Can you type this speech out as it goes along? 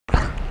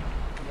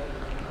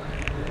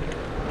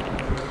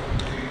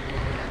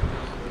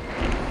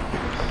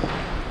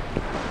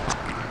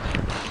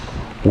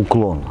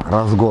уклон,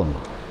 разгон.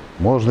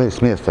 Можно и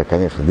с места,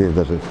 конечно, здесь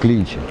даже в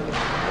клинче.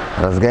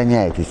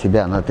 Разгоняете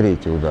себя на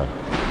третий удар.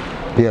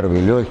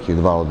 Первый легкий,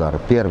 2 удара.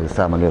 Первый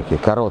самый легкий,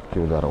 короткий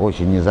удар.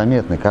 Очень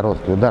незаметный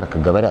короткий удар,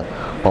 как говорят,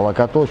 по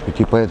локоточку,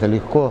 типа это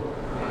легко,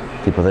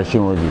 типа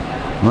зачем его бить.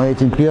 Но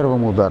этим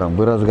первым ударом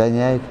вы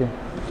разгоняете,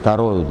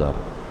 второй удар.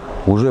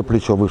 Уже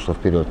плечо вышло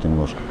вперед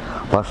немножко.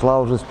 Пошла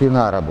уже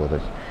спина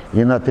работать.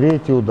 И на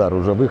третий удар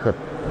уже выход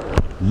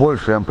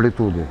большей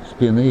амплитуды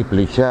спины,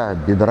 плеча,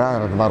 бедра,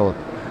 разворот.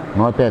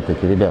 Но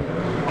опять-таки, ребят,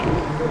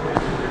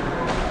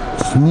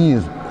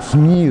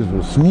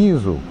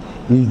 снизу,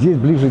 и здесь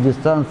ближе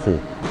дистанции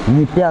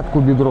не пятку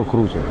бедро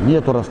крутят,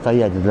 нету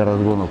расстояния для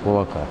разгона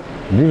кулака.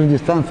 Ближе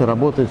дистанции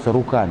работается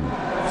руками.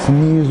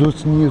 Снизу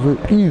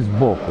и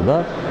сбоку,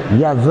 да?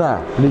 Я за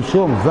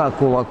плечом, за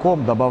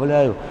кулаком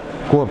добавляю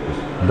корпус,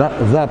 да,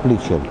 за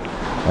плечом.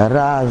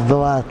 Раз,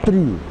 два,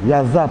 три.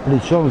 Я за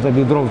плечом, за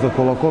бедром, за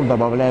кулаком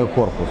добавляю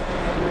корпус.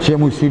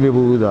 Чем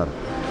усиливаю удар.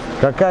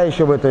 Какая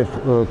еще в этой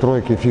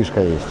тройке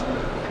фишка есть?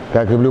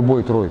 Как и в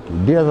любой тройке.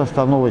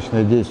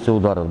 Безостановочное действие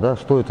ударов, да?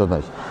 Что это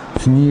значит?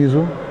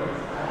 Снизу.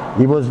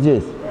 И вот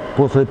здесь,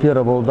 после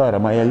первого удара,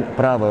 моя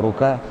правая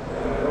рука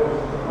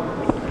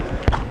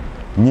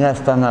не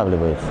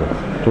останавливается.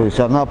 То есть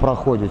она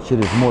проходит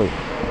через мой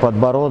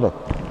подбородок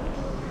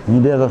не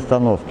без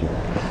остановки.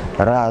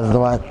 Раз,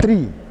 два,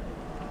 три.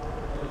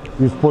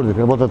 Используя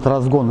как вот этот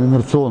разгон,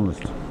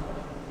 инерционность.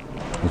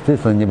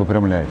 Естественно, не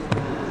выпрямляется.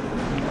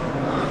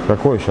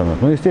 Какой еще она?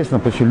 Ну, естественно,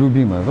 почему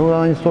любимая. Ну,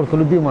 она не столько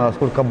любимая, а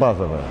сколько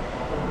базовая.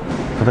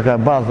 Это такая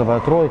базовая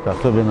тройка,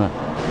 особенно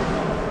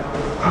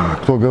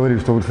кто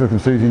говорит, что в Советском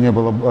Союзе не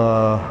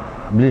было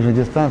ближней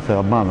дистанции,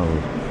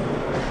 обманывают.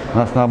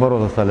 Нас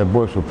наоборот стали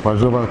больше по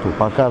животу,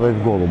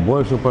 показывать голову,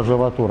 больше по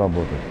животу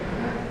работать.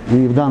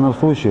 И в данном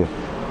случае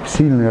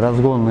сильные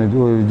разгонные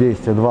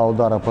действия, 2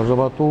 удара по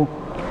животу,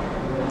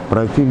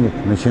 противник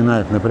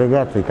начинает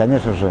напрягаться и,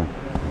 конечно же,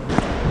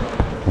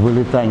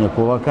 вылетание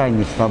кулака,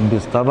 не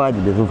без вставать,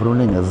 без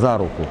выпрямления за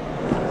руку.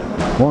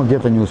 Он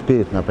где-то не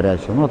успеет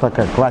напрячься. Ну,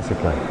 такая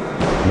классика.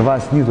 2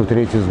 снизу,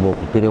 3 сбоку.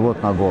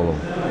 Перевод на голову.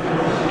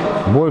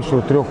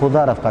 Больше 3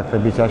 ударов так-то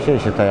бить вообще,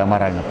 считаю,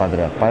 аморально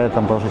подряд.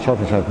 Поэтому, потому что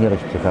человек начинает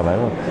нервничать, психовать.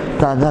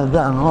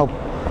 Да, ну,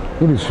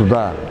 или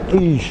сюда.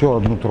 И еще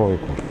одну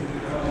тройку.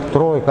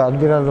 Тройка, 1,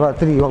 2, 2,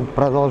 3.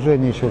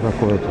 Продолжение еще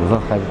какое-то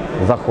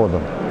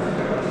заходом.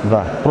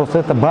 Да, просто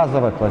это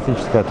базовая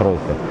классическая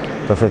тройка.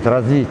 Так сказать,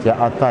 развитие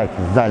атаки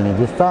с дальней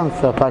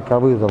дистанции, атака,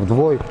 вызов,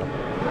 двойка,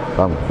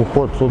 там,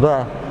 уход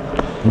сюда,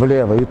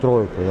 влево и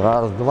тройка.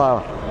 Раз,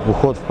 два,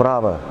 уход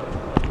вправо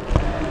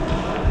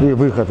и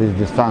выход из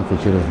дистанции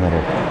через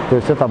народ. То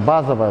есть это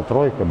базовая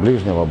тройка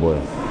ближнего боя.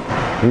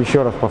 И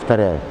еще раз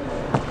повторяю,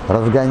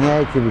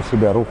 разгоняете ли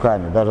себя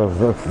руками, даже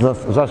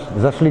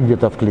зашли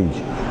где-то в клинч.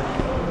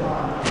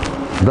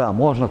 Да,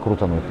 можно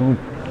крутануть, ну,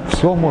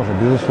 все можно,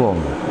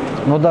 безусловно.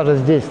 Но даже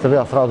здесь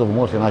вы сразу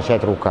можете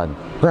начать руками.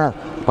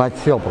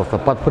 Подсел, просто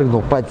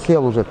подпрыгнул,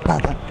 подсел уже.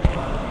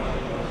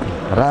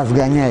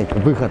 Разгоняйте,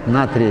 выход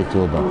на 3-й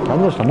удар.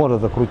 Конечно, можно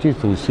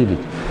закрутиться, усилить.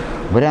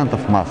 Вариантов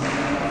масса.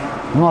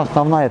 Но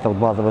основная это вот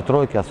базовая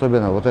тройка,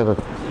 особенно вот этот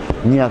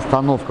не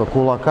остановка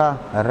кулака.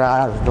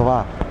 Раз,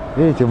 два.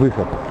 Видите,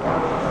 выход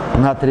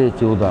на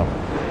 3-й удар.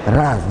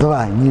 Раз,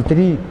 два, не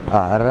 3,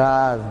 а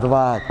раз,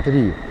 два,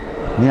 3.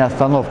 Не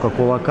остановка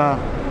кулака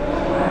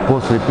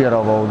после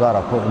первого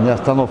удара, не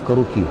остановка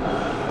руки.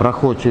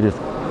 Проход через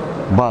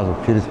базу,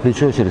 через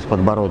плечо, через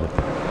подбородок.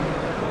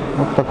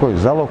 Вот такой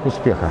залог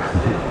успеха.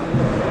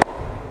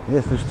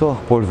 Если что,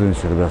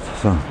 пользуемся, ребят.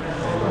 Все.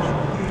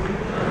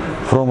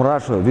 From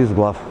Russia, with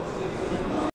glove.